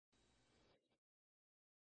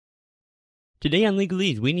Today on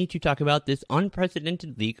Legalese, we need to talk about this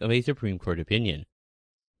unprecedented leak of a Supreme Court opinion.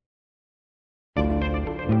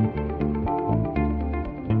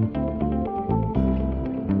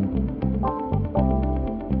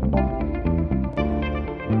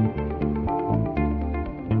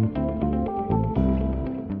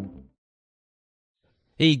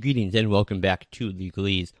 Hey, greetings and welcome back to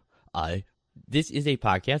Legalese. This is a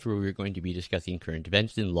podcast where we're going to be discussing current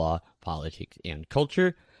events in law, politics, and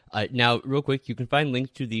culture. Now, real quick, you can find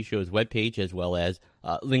links to the show's webpage as well as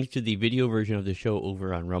links to the video version of the show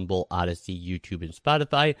over on Rumble, Odyssey, YouTube, and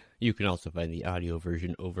Spotify. You can also find the audio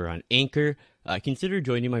version over on Anchor. Consider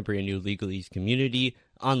joining my brand new Legalese community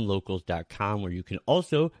on locals.com, where you can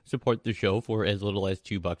also support the show for as little as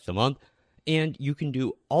 $2 a month. And you can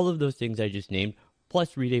do all of those things I just named,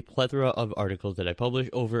 plus read a plethora of articles that I publish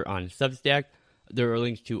over on Substack. There are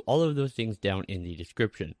links to all of those things down in the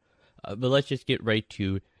description. But let's just get right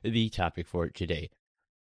to the topic for today.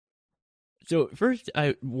 So first,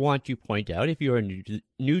 I want to point out, if you are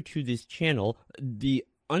new to this channel, the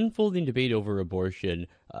unfolding debate over abortion,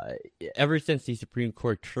 ever since the Supreme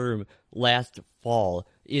Court term last fall,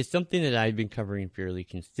 is something that I've been covering fairly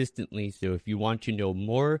consistently. So if you want to know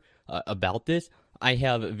more about this, I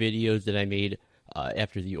have videos that I made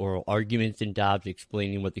after the oral arguments in Dobbs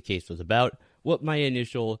explaining what the case was about, what my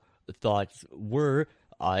initial thoughts were,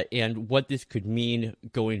 and what this could mean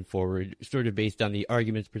going forward, sort of based on the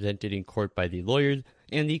arguments presented in court by the lawyers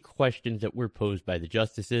and the questions that were posed by the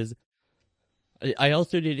justices. I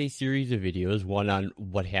also did a series of videos, one on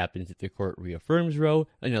what happens if the court reaffirms Roe,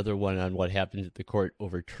 another one on what happens if the court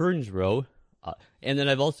overturns Roe, and then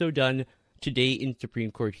I've also done Today in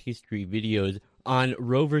Supreme Court History videos on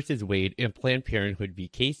Roe versus Wade and Planned Parenthood v.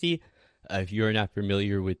 Casey. If you're not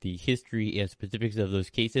familiar with the history and specifics of those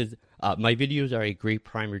cases, my videos are a great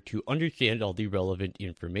primer to understand all the relevant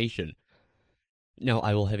information. Now,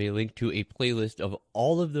 I will have a link to a playlist of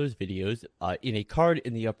all of those videos in a card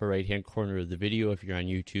in the upper right-hand corner of the video if you're on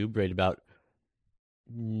YouTube right about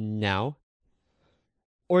now.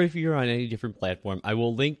 Or if you're on any different platform, I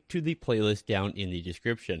will link to the playlist down in the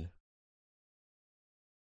description.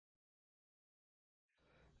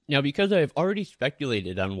 Now, because I have already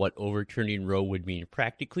speculated on what overturning Roe would mean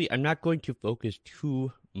practically, I'm not going to focus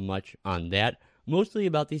too much on that, mostly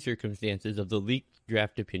about the circumstances of the leaked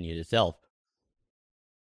draft opinion itself.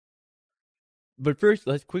 But first,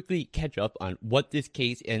 let's quickly catch up on what this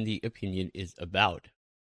case and the opinion is about.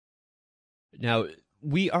 Now,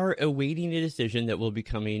 we are awaiting a decision that will be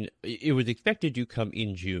coming, it was expected to come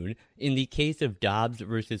in June, in the case of Dobbs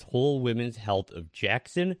versus Whole Women's Health of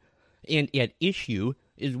Jackson, and at issue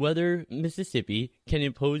is whether Mississippi can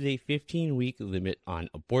impose a 15-week limit on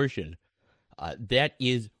abortion. That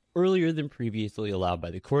is earlier than previously allowed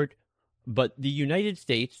by the court, but the United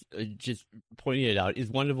States, just pointing it out, is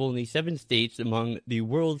one of only 7 states among the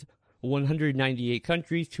world's 198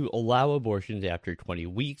 countries to allow abortions after 20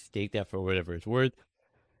 weeks. Take that for whatever it's worth.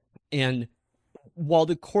 And while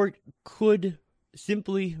the court could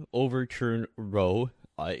simply overturn Roe,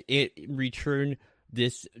 it returned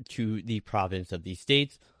this to the province of the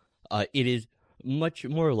states, it is much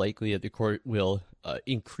more likely that the court will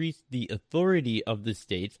increase the authority of the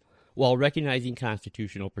states while recognizing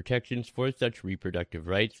constitutional protections for such reproductive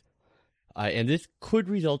rights. And this could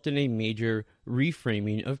result in a major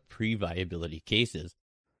reframing of pre-viability cases.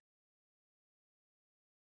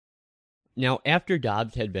 Now, after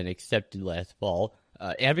Dobbs had been accepted last fall,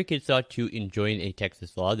 advocates sought to enjoin a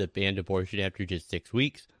Texas law that banned abortion after just 6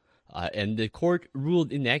 weeks. And the court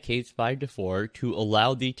ruled in that case 5-4 to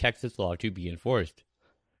allow the Texas law to be enforced.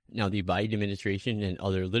 Now, the Biden administration and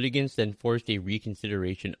other litigants then forced a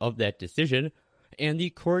reconsideration of that decision, and the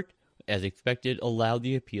court, as expected, allowed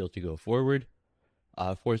the appeal to go forward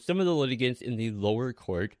for some of the litigants in the lower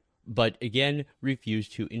court, but again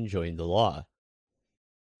refused to enjoin the law.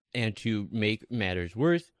 And to make matters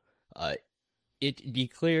worse, it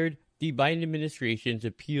declared the Biden administration's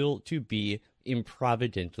appeal to be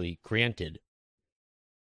improvidently granted.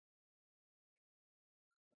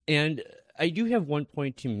 And I do have one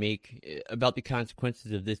point to make about the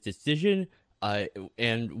consequences of this decision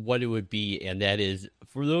and what it would be, and that is,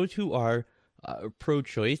 for those who are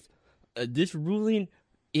pro-choice, this ruling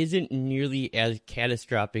isn't nearly as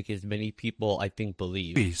catastrophic as many people, I think,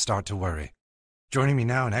 believe. We start to worry. Joining me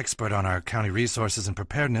now, an expert on our county resources and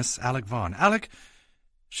preparedness, Alec Vaughn. Alec,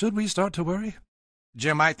 should we start to worry?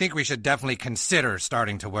 Jim, I think we should definitely consider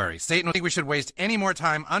starting to worry. Satan, I think we should waste any more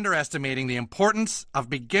time underestimating the importance of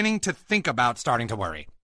beginning to think about starting to worry.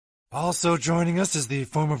 Also joining us is the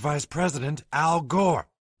former Vice President, Al Gore.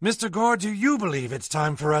 Mr. Gore, do you believe it's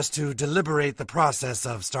time for us to deliberate the process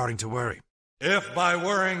of starting to worry? If by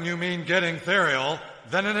worrying you mean getting Therial,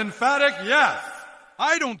 then an emphatic yes!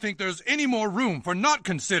 I don't think there's any more room for not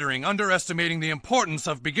considering underestimating the importance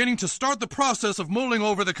of beginning to start the process of mulling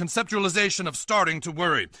over the conceptualization of starting to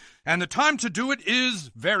worry. And the time to do it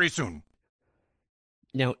is very soon.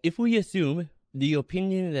 Now, if we assume the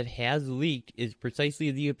opinion that has leaked is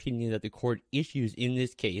precisely the opinion that the court issues in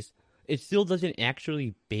this case, it still doesn't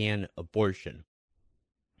actually ban abortion.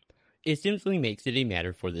 It simply makes it a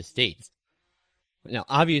matter for the states. Now,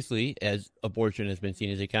 obviously, as abortion has been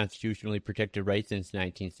seen as a constitutionally protected right since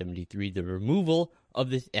 1973, the removal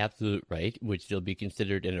of this absolute right would still be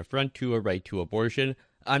considered an affront to a right to abortion.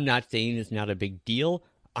 I'm not saying it's not a big deal.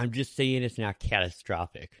 I'm just saying it's not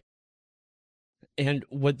catastrophic. And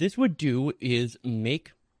what this would do is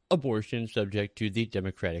make abortion subject to the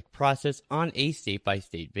democratic process on a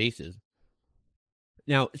state-by-state basis.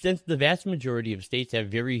 Now, since the vast majority of states have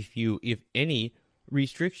very few, if any,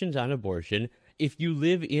 restrictions on abortion, if you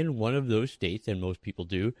live in one of those states, and most people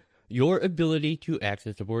do, your ability to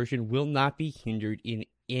access abortion will not be hindered in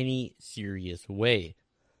any serious way.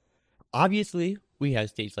 Obviously, we have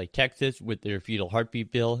states like Texas with their fetal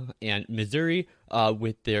heartbeat bill and Missouri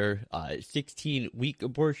with their 16-week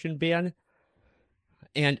abortion ban.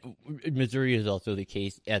 And Missouri is also the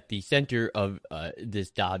case at the center of this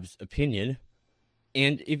Dobbs opinion.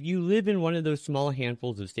 And if you live in one of those small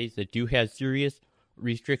handfuls of states that do have serious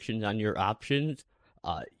restrictions on your options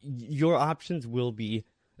will be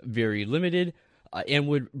very limited and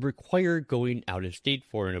would require going out of state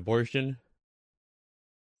for an abortion.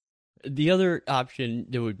 The other option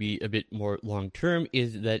that would be a bit more long-term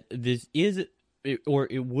is that it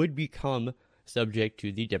would become subject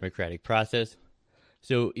to the democratic process.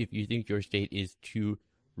 So if you think your state is too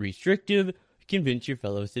restrictive, convince your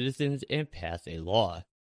fellow citizens and pass a law.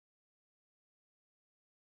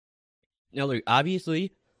 Now, look,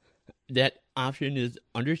 obviously, that option is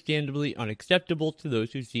understandably unacceptable to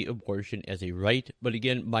those who see abortion as a right. But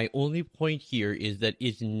again, my only point here is that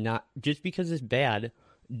it's not, just because it's bad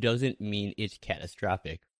doesn't mean it's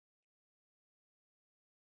catastrophic.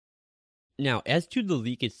 Now, as to the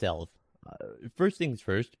leak itself, first things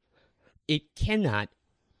first, it cannot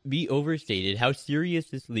be overstated how serious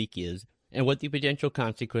this leak is and what the potential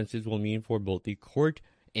consequences will mean for both the court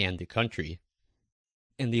and the country.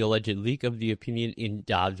 And the alleged leak of the opinion in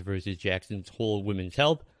Dobbs versus Jackson's Whole Women's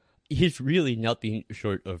Health is really nothing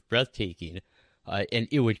short of breathtaking, and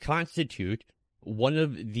it would constitute one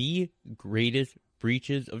of the greatest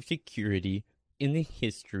breaches of security in the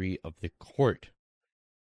history of the court.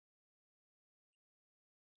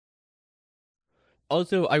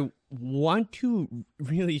 Also, I want to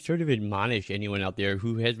really sort of admonish anyone out there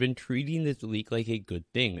who has been treating this leak like a good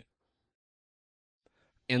thing.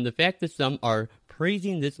 And the fact that some are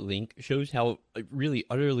praising this link shows how really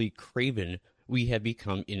utterly craven we have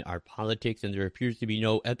become in our politics, and there appears to be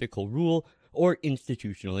no ethical rule or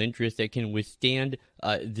institutional interest that can withstand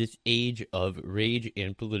this age of rage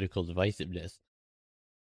and political divisiveness.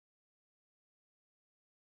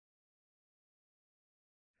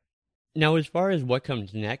 Now, as far as what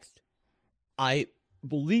comes next, I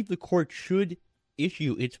believe the court should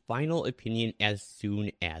issue its final opinion as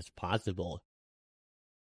soon as possible.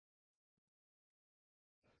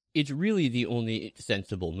 It's really the only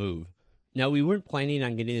sensible move. Now, we weren't planning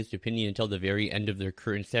on getting this opinion until the very end of their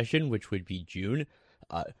current session, which would be June,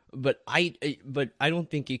 but I don't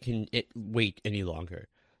think it can wait any longer.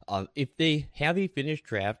 If they have a finished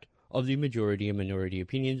draft of the majority and minority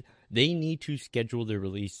opinions, they need to schedule their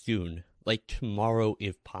release soon, like tomorrow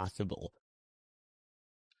if possible.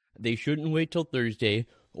 They shouldn't wait till Thursday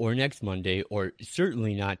or next Monday, or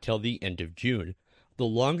certainly not till the end of June. The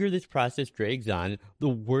longer this process drags on, the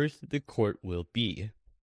worse the court will be.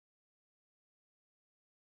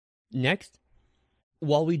 Next,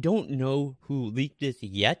 while we don't know who leaked this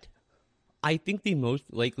yet, I think the most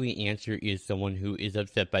likely answer is someone who is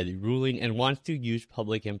upset by the ruling and wants to use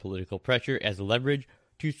public and political pressure as leverage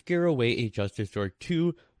to scare away a justice or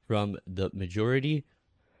two from the majority.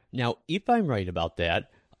 Now, if I'm right about that,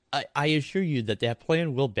 I assure you that that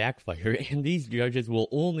plan will backfire, and these judges will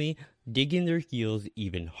only dig in their heels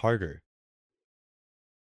even harder.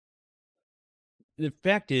 The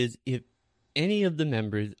fact is, if any of the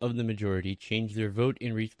members of the majority change their vote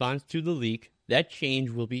in response to the leak, that change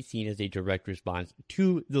will be seen as a direct response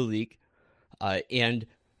to the leak. And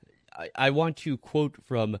I want to quote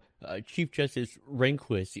from Chief Justice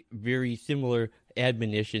Rehnquist's very similar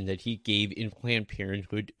admonition that he gave in Planned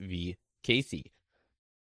Parenthood v. Casey.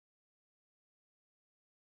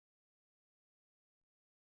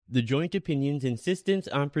 The joint opinion's insistence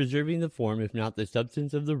on preserving the form, if not the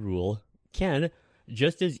substance of the rule, can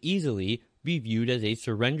just as easily be viewed as a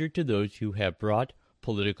surrender to those who have brought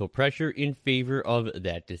political pressure in favor of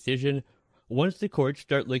that decision. Once the courts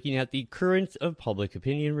start looking at the currents of public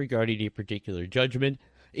opinion regarding a particular judgment,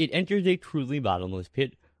 it enters a truly bottomless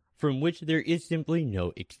pit from which there is simply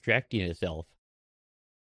no extracting itself.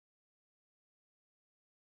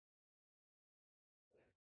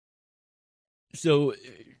 So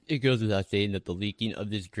it goes without saying that the leaking of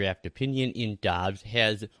this draft opinion in Dobbs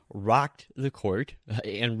has rocked the court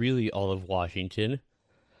and really all of Washington.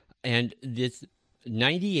 And this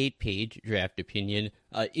 98-page draft opinion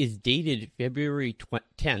is dated February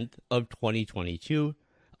 10th of 2022,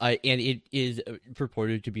 and it is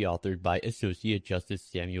purported to be authored by Associate Justice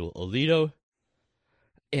Samuel Alito.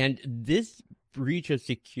 And this breach of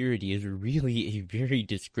security is really a very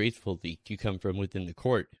disgraceful leak to come from within the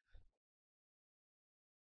court.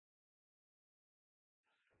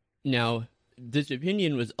 Now, this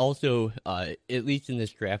opinion was also, at least in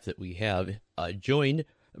this draft that we have, joined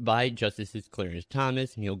by Justices Clarence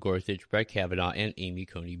Thomas, Neil Gorsuch, Brett Kavanaugh, and Amy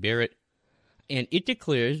Coney Barrett. And it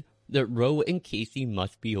declares that Roe and Casey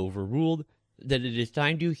must be overruled, that it is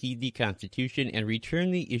time to heed the Constitution and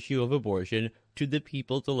return the issue of abortion to the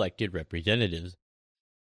people's elected representatives.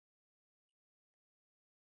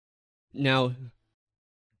 Now,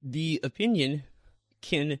 the opinion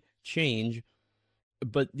can change,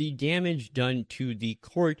 but the damage done to the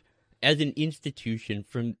court as an institution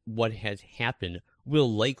from what has happened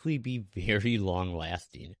will likely be very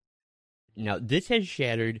long-lasting. Now, this has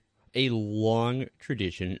shattered a long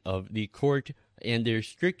tradition of the court and their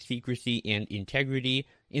strict secrecy and integrity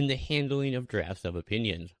in the handling of drafts of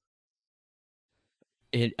opinions.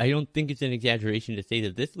 And I don't think it's an exaggeration to say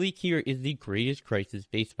that this leak here is the greatest crisis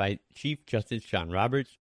faced by Chief Justice John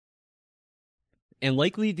Roberts, and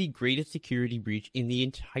likely the greatest security breach in the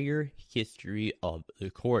entire history of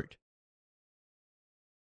the court.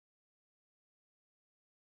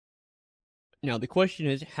 Now, the question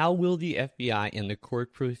is, how will the FBI and the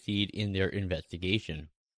court proceed in their investigation?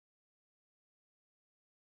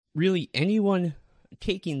 Really, anyone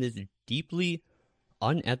taking this deeply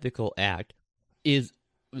unethical act is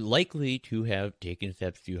likely to have taken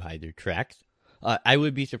steps to hide their tracks. I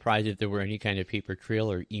would be surprised if there were any kind of paper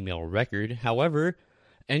trail or email record. However,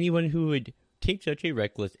 anyone who would take such a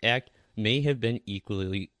reckless act may have been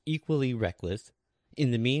equally reckless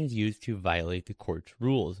in the means used to violate the court's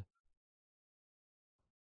rules.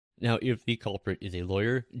 Now, if the culprit is a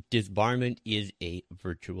lawyer, disbarment is a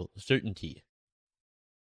virtual certainty.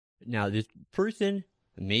 Now, this person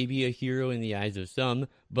may be a hero in the eyes of some,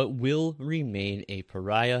 but will remain a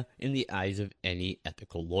pariah in the eyes of any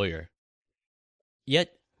ethical lawyer.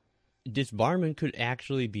 Yet, disbarment could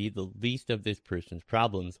actually be the least of this person's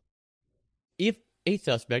problems. If a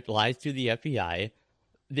suspect lies to the FBI,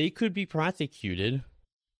 they could be prosecuted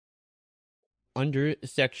under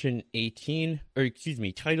Title 18,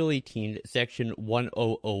 Section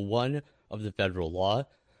 1001 of the federal law.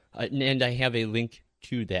 And I have a link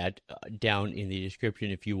to that down in the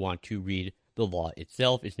description if you want to read the law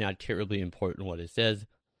itself. It's not terribly important what it says.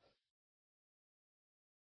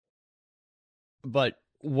 But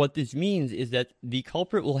what this means is that the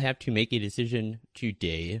culprit will have to make a decision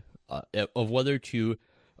today of whether to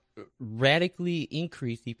radically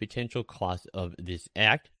increase the potential cost of this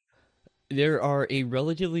act. There are a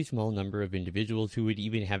relatively small number of individuals who would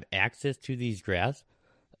even have access to these drafts.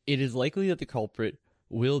 It is likely that the culprit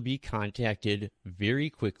will be contacted very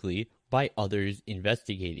quickly by others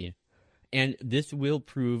investigating. And this will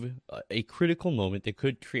prove a critical moment that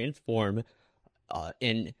could transform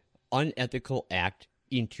an unethical act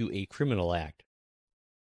into a criminal act.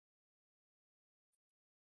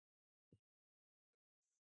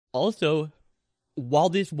 Also, while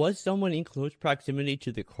this was someone in close proximity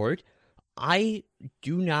to the court, I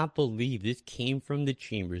do not believe this came from the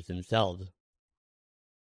chambers themselves.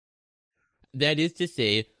 That is to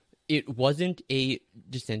say, it wasn't a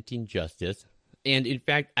dissenting justice, and in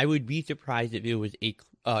fact, I would be surprised if it was a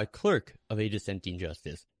clerk of a dissenting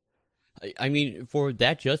justice. I mean, for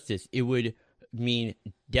that justice, it would mean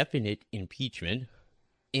definite impeachment,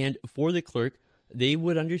 and for the clerk, they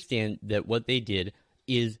would understand that what they did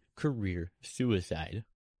is career suicide.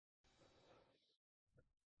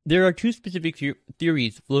 There are two specific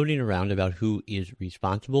theories floating around about who is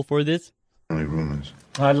responsible for this. Only rumors.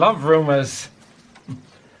 I love rumors.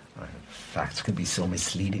 Facts can be so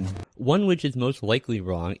misleading. One which is most likely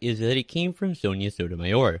wrong is that it came from Sonia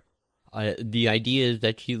Sotomayor. The idea is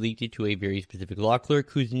that she leaked it to a very specific law clerk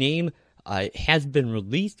whose name has been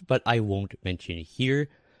released, but I won't mention here.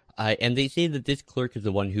 And they say that this clerk is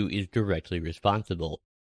the one who is directly responsible.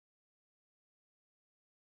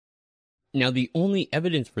 Now, the only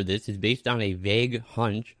evidence for this is based on a vague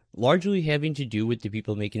hunch, largely having to do with the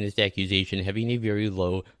people making this accusation having a very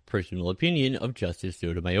low personal opinion of Justice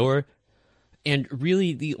Sotomayor. And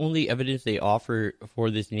really, the only evidence they offer for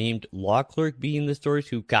this named law clerk being the source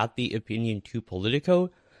who got the opinion to Politico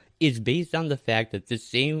is based on the fact that the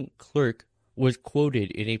same clerk was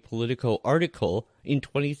quoted in a Politico article in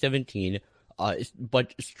 2017,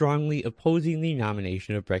 but strongly opposing the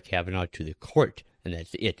nomination of Brett Kavanaugh to the court. And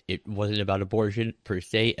that's it. It wasn't about abortion per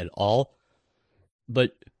se at all.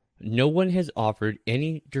 But no one has offered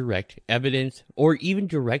any direct evidence or even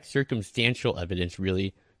direct circumstantial evidence,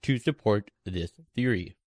 really, to support this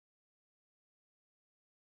theory.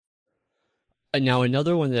 Now,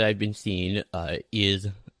 another one that I've been seeing is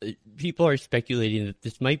people are speculating that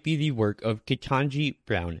this might be the work of Ketanji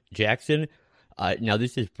Brown Jackson. Now,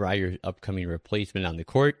 this is Breyer's upcoming replacement on the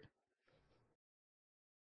court.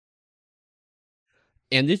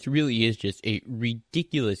 And this really is just a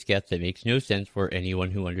ridiculous guess that makes no sense for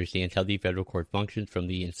anyone who understands how the federal court functions from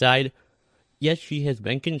the inside. Yes, she has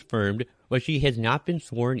been confirmed, but she has not been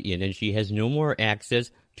sworn in, and she has no more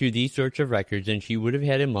access to these sorts of records than she would have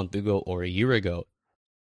had a month ago or a year ago.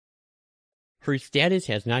 Her status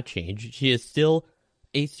has not changed. She is still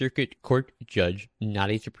a circuit court judge,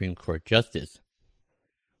 not a Supreme Court justice.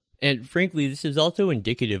 And frankly, this is also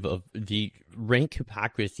indicative of the rank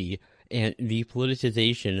hypocrisy and the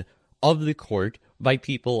politicization of the court by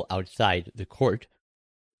people outside the court.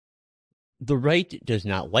 The right does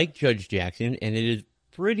not like Judge Jackson, and it is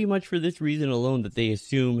pretty much for this reason alone that they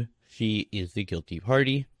assume she is the guilty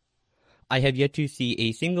party. I have yet to see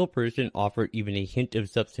a single person offer even a hint of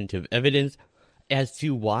substantive evidence as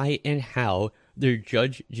to why and how their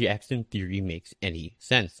Judge Jackson theory makes any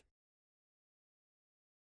sense.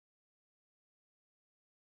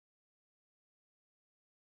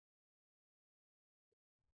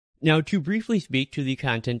 Now, to briefly speak to the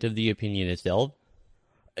content of the opinion itself,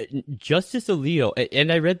 Justice Alito,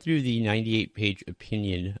 and I read through the 98-page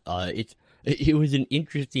opinion. It was an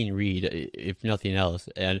interesting read, if nothing else.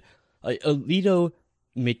 And Alito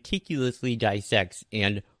meticulously dissects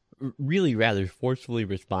and really rather forcefully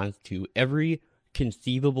responds to every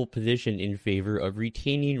conceivable position in favor of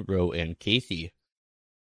retaining Roe and Casey.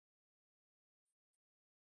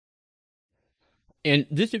 And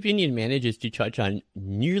this opinion manages to touch on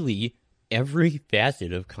nearly every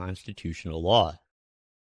facet of constitutional law.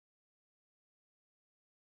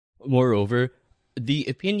 Moreover, the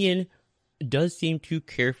opinion does seem to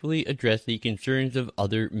carefully address the concerns of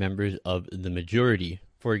other members of the majority.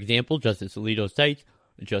 For example, Justice Alito cites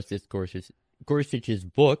Justice Gorsuch's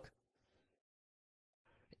book,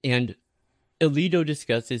 and Alito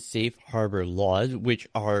discusses safe harbor laws, which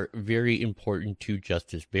are very important to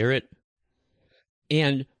Justice Barrett.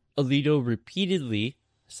 And Alito repeatedly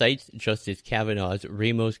cites Justice Kavanaugh's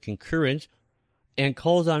Ramos concurrence and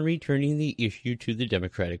calls on returning the issue to the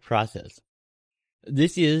democratic process.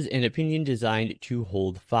 This is an opinion designed to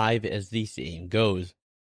hold 5, as the saying goes.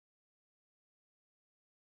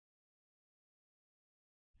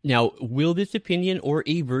 Now, will this opinion or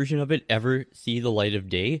a version of it ever see the light of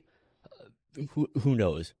day? Who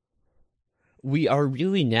knows? We are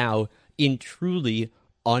really now in truly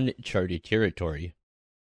uncharted territory.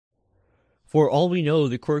 For all we know,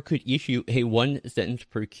 the court could issue a one-sentence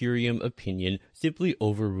per curiam opinion simply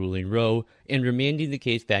overruling Roe and remanding the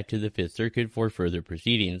case back to the Fifth Circuit for further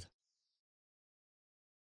proceedings.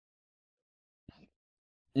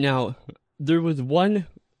 Now, there was one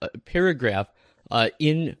paragraph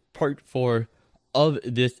in Part 4 of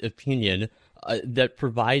this opinion that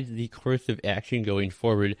provides the course of action going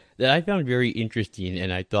forward that I found very interesting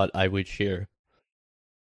and I thought I would share.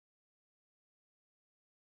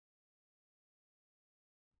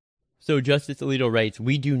 So Justice Alito writes,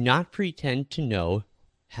 "We do not pretend to know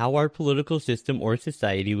how our political system or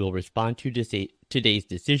society will respond to today's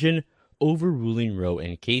decision overruling Roe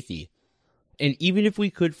and Casey. And even if we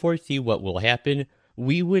could foresee what will happen,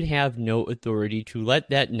 we would have no authority to let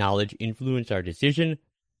that knowledge influence our decision.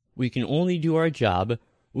 We can only do our job,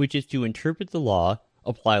 which is to interpret the law,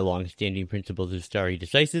 apply long-standing principles of stare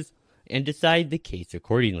decisis, and decide the case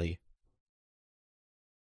accordingly."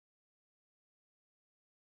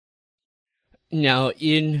 Now,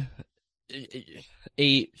 in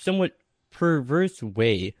a somewhat perverse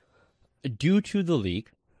way, due to the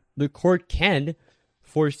leak, the court can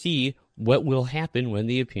foresee what will happen when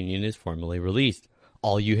the opinion is formally released.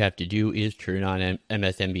 All you have to do is turn on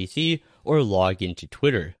MSNBC or log into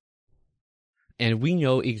Twitter. And we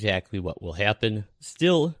know exactly what will happen.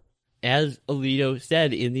 Still, as Alito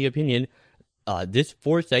said in the opinion, this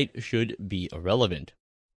foresight should be irrelevant.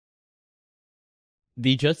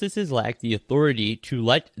 the justices lack the authority to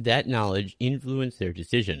let that knowledge influence their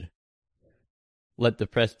decision. Let the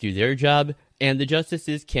press do their job, and the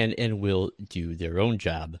justices can and will do their own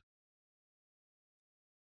job.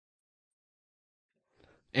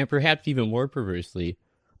 And perhaps even more perversely,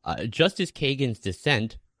 Justice Kagan's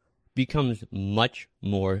dissent becomes much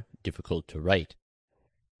more difficult to write.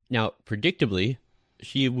 Now, predictably,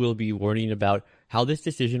 she will be warning about how this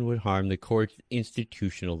decision would harm the court's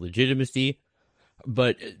institutional legitimacy,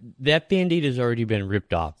 but that Band-Aid has already been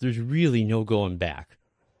ripped off. There's really no going back.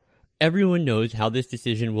 Everyone knows how this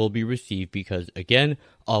decision will be received because, again,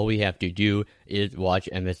 all we have to do is watch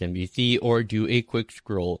MSNBC or do a quick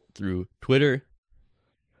scroll through Twitter.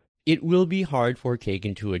 It will be hard for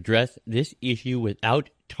Kagan to address this issue without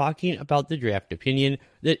talking about the draft opinion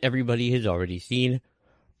that everybody has already seen.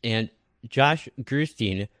 And Josh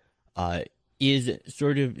Gerstein is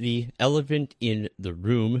sort of the elephant in the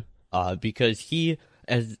room because he,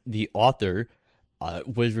 as the author,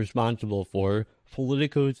 was responsible for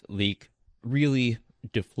Politico's leak really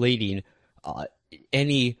deflating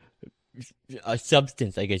any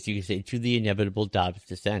substance, I guess you could say, to the inevitable Dobbs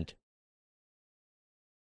dissent.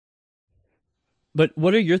 But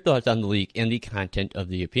what are your thoughts on the leak and the content of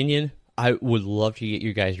the opinion? I would love to get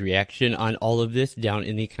your guys' reaction on all of this down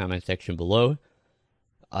in the comment section below.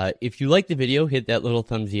 If you liked the video, hit that little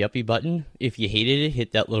thumbsy uppy button. If you hated it,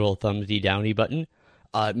 hit that little thumbsy downy button.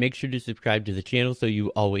 Make sure to subscribe to the channel so you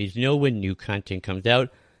always know when new content comes out.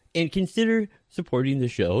 And consider supporting the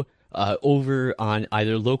show over on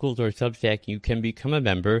either Locals or Substack. You can become a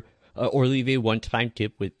member or leave a one-time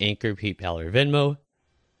tip with Anchor, PayPal, or Venmo.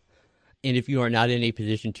 And if you are not in a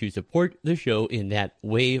position to support the show in that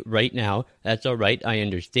way right now, that's all right, I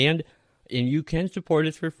understand. And you can support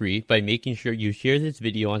us for free by making sure you share this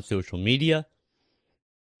video on social media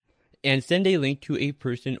and send a link to a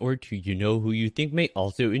person or two you know who you think may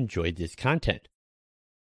also enjoy this content.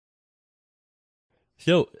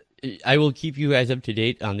 So, I will keep you guys up to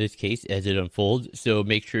date on this case as it unfolds, so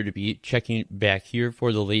make sure to be checking back here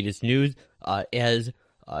for the latest news as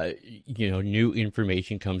new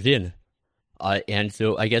information comes in. And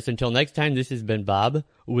so I guess until next time, this has been Bob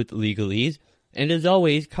with Legalese, and as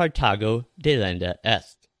always, Carthago delenda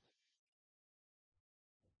est.